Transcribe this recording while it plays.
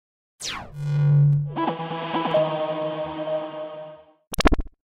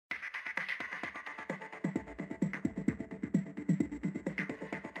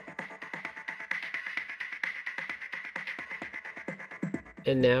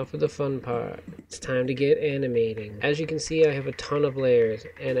And now for the fun part. It's time to get animating. As you can see, I have a ton of layers,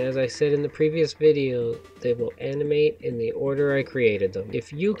 and as I said in the previous video, they will animate in the order I created them.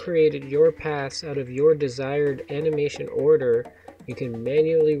 If you created your paths out of your desired animation order, you can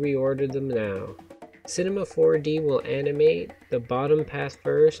manually reorder them now. Cinema 4D will animate the bottom path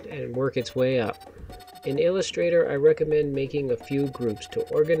first and work its way up. In Illustrator, I recommend making a few groups to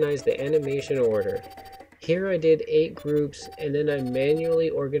organize the animation order. Here I did 8 groups, and then I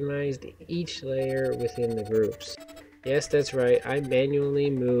manually organized each layer within the groups. Yes, that's right, I manually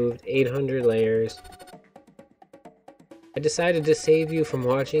moved 800 layers. I decided to save you from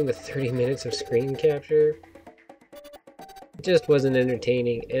watching the 30 minutes of screen capture. It just wasn't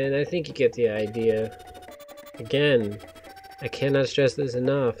entertaining, and I think you get the idea. Again, I cannot stress this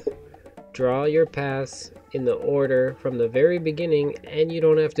enough. Draw your paths in the order from the very beginning, and you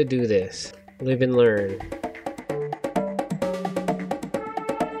don't have to do this. Live and learn.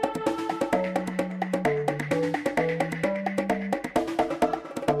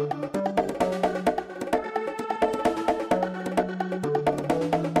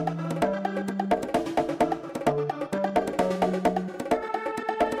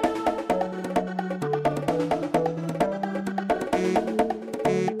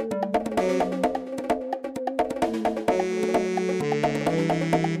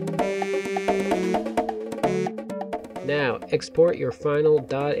 Now, export your final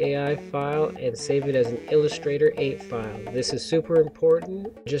 .ai file and save it as an Illustrator 8 file. This is super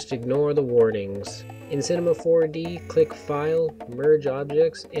important, just ignore the warnings. In Cinema 4D, click File, Merge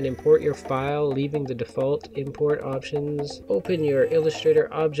Objects, and import your file, leaving the default import options. Open your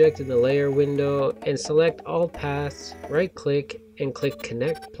Illustrator object in the layer window and select all paths, right-click, and click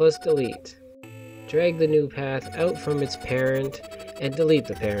Connect plus Delete. Drag the new path out from its parent and delete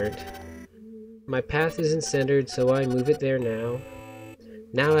the parent. My path isn't centered, so I move it there now.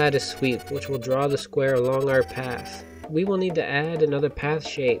 Now add a sweep, which will draw the square along our path. We will need to add another path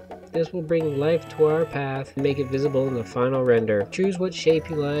shape. This will bring life to our path and make it visible in the final render. Choose what shape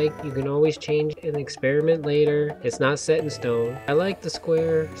you like. You can always change and experiment later. It's not set in stone. I like the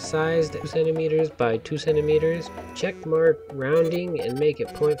square sized 2 centimeters by 2 centimeters. Check mark rounding and make it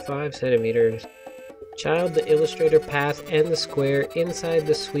 0.5 centimeters. Child the Illustrator path and the square inside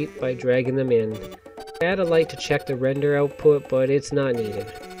the sweep by dragging them in. Add a light to check the render output, but it's not needed.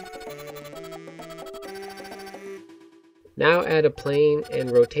 Now add a plane and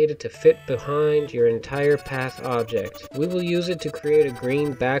rotate it to fit behind your entire path object. We will use it to create a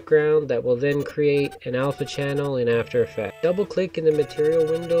green background that will then create an alpha channel in After Effects. Double click in the material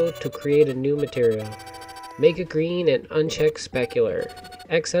window to create a new material. Make it green and uncheck specular.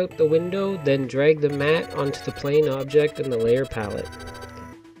 X out the window, then drag the matte onto the plane object in the layer palette.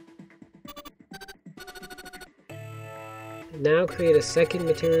 Now create a second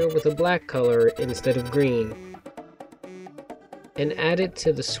material with a black color instead of green, and add it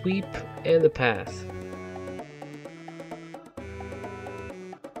to the sweep and the path.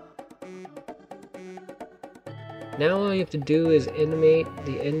 Now all you have to do is animate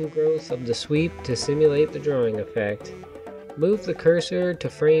the end growth of the sweep to simulate the drawing effect. Move the cursor to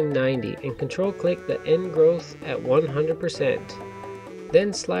frame 90 and control click the end growth at 100%.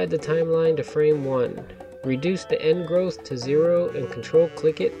 Then slide the timeline to frame 1. Reduce the end growth to 0 and control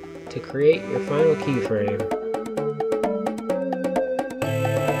click it to create your final keyframe.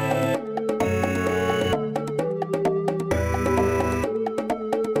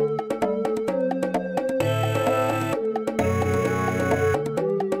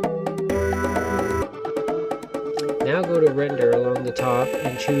 Now go to Render along the top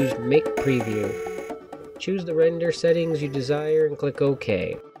and choose Make Preview. Choose the render settings you desire and click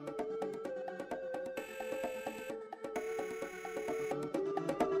OK.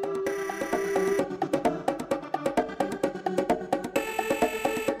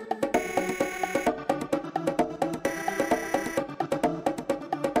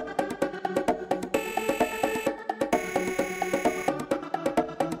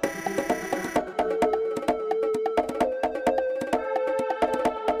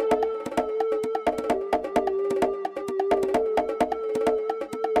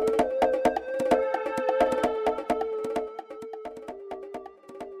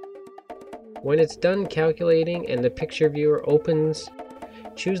 When it's done calculating and the picture viewer opens,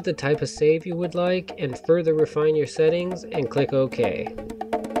 choose the type of save you would like and further refine your settings and click OK.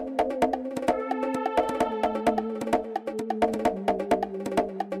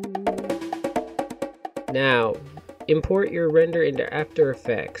 Now, import your render into After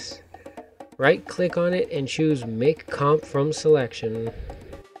Effects. Right click on it and choose Make Comp from Selection.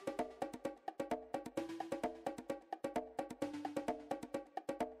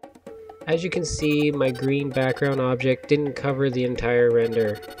 As you can see, my green background object didn't cover the entire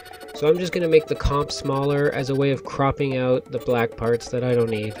render. So I'm just going to make the comp smaller as a way of cropping out the black parts that I don't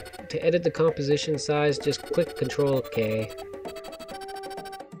need. To edit the composition size, just click Ctrl K.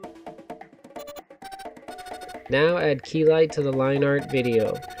 Now add key light to the line art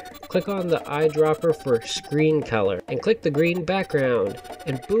video. Click on the eyedropper for screen color and click the green background,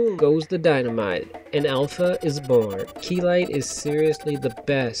 and boom goes the dynamite. An alpha is born. Key light is seriously the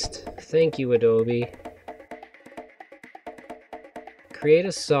best. Thank you, Adobe. Create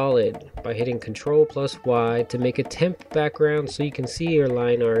a solid by hitting Ctrl+Y to make a temp background so you can see your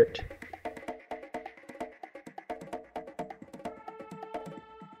line art.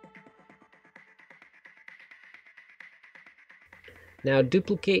 Now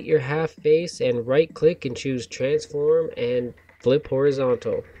duplicate your half face and right click and choose transform and flip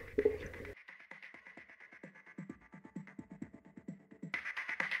horizontal.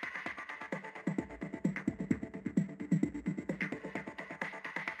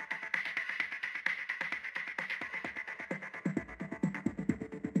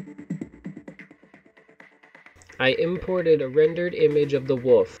 I imported a rendered image of the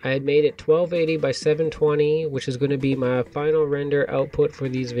wolf. I had made it 1280 by 720, which is going to be my final render output for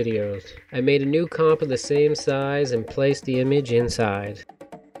these videos. I made a new comp of the same size and placed the image inside.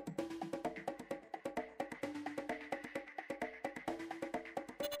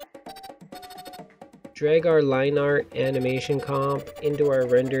 Drag our line art animation comp into our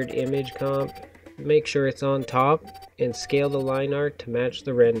rendered image comp. Make sure it's on top and scale the line art to match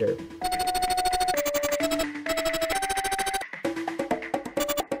the render.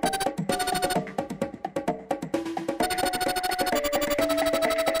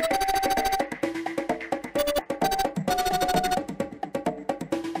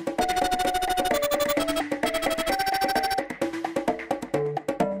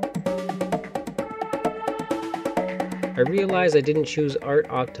 I realized I didn't choose Art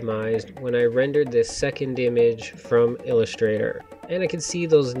Optimized when I rendered this second image from Illustrator, and I could see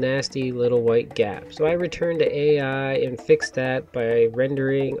those nasty little white gaps. So I returned to AI and fixed that by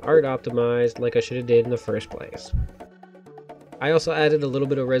rendering Art Optimized like I should have did in the first place. I also added a little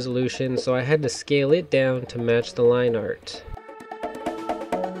bit of resolution, so I had to scale it down to match the line art.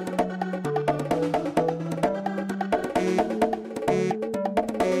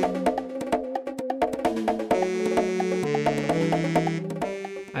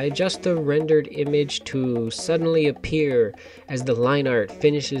 I adjust the rendered image to suddenly appear as the line art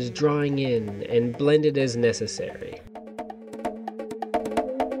finishes drawing in and blend it as necessary.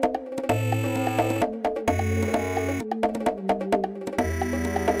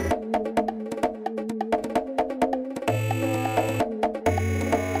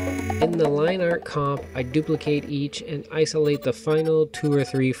 In the line art comp, I duplicate each and isolate the final 2 or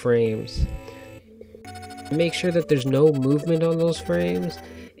 3 frames. Make sure that there's no movement on those frames,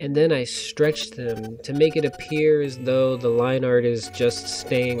 and then I stretch them to make it appear as though the line art is just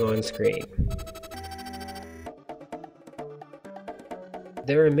staying on screen.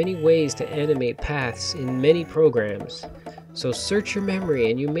 There are many ways to animate paths in many programs, so search your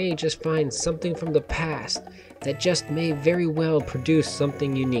memory and you may just find something from the past that just may very well produce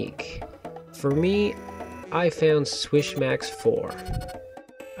something unique. For me, I found Swishmax 4.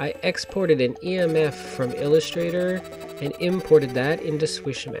 I exported an EMF from Illustrator and imported that into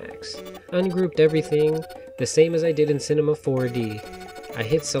Swishmax. Ungrouped everything, the same as I did in Cinema 4D. I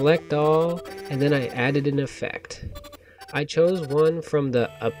hit select all, and then I added an effect. I chose one from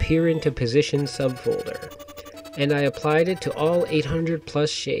the Appear into Position subfolder, and I applied it to all 800 plus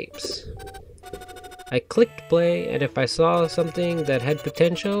shapes. I clicked play, and if I saw something that had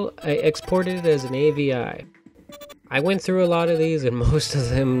potential, I exported it as an AVI. I went through a lot of these and most of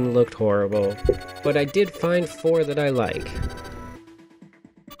them looked horrible, but I did find 4 that I like.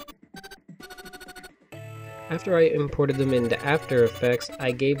 After I imported them into After Effects,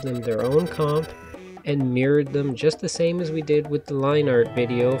 I gave them their own comp and mirrored them just the same as we did with the line art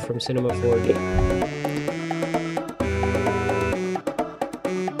video from Cinema 4D.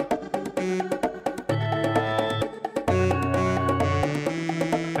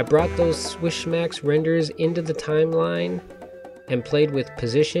 I brought those Swishmax renders into the timeline and played with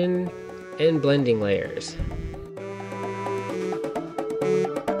position and blending layers.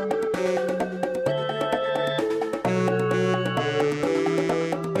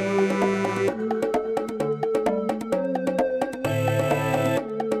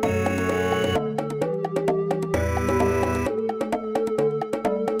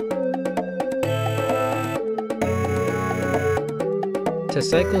 To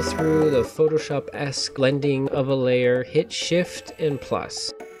cycle through the Photoshop-esque blending of a layer, hit Shift and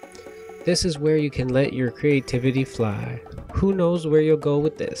plus. This is where you can let your creativity fly. Who knows where you'll go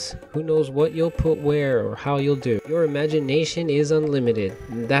with this? Who knows what you'll put where or how you'll do? Your imagination is unlimited.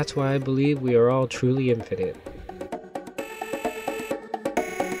 That's why I believe we are all truly infinite.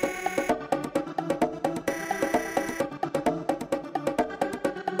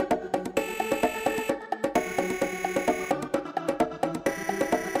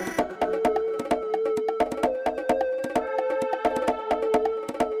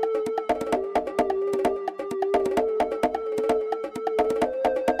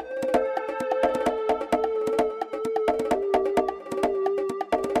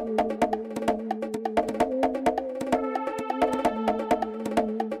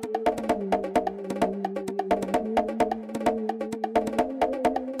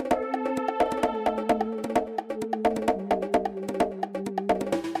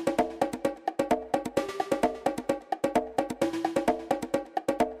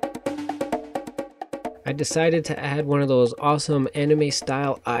 I decided to add one of those awesome anime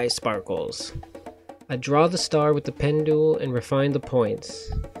style eye sparkles. I draw the star with the pen tool and refine the points.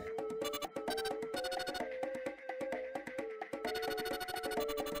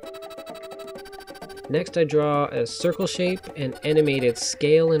 Next I draw a circle shape and animate its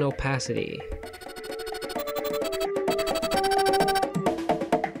scale and opacity.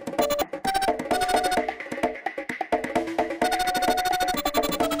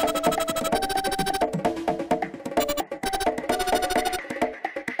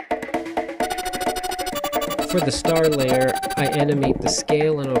 For the star layer, I animate the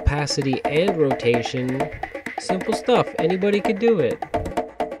scale and opacity and rotation. Simple stuff, anybody could do it.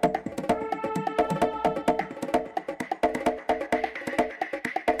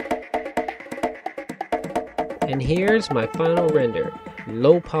 And here's my final render,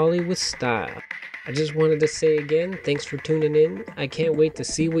 low poly with style. I just wanted to say again, thanks for tuning in. I can't wait to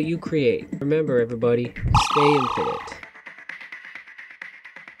see what you create. Remember everybody, stay infinite.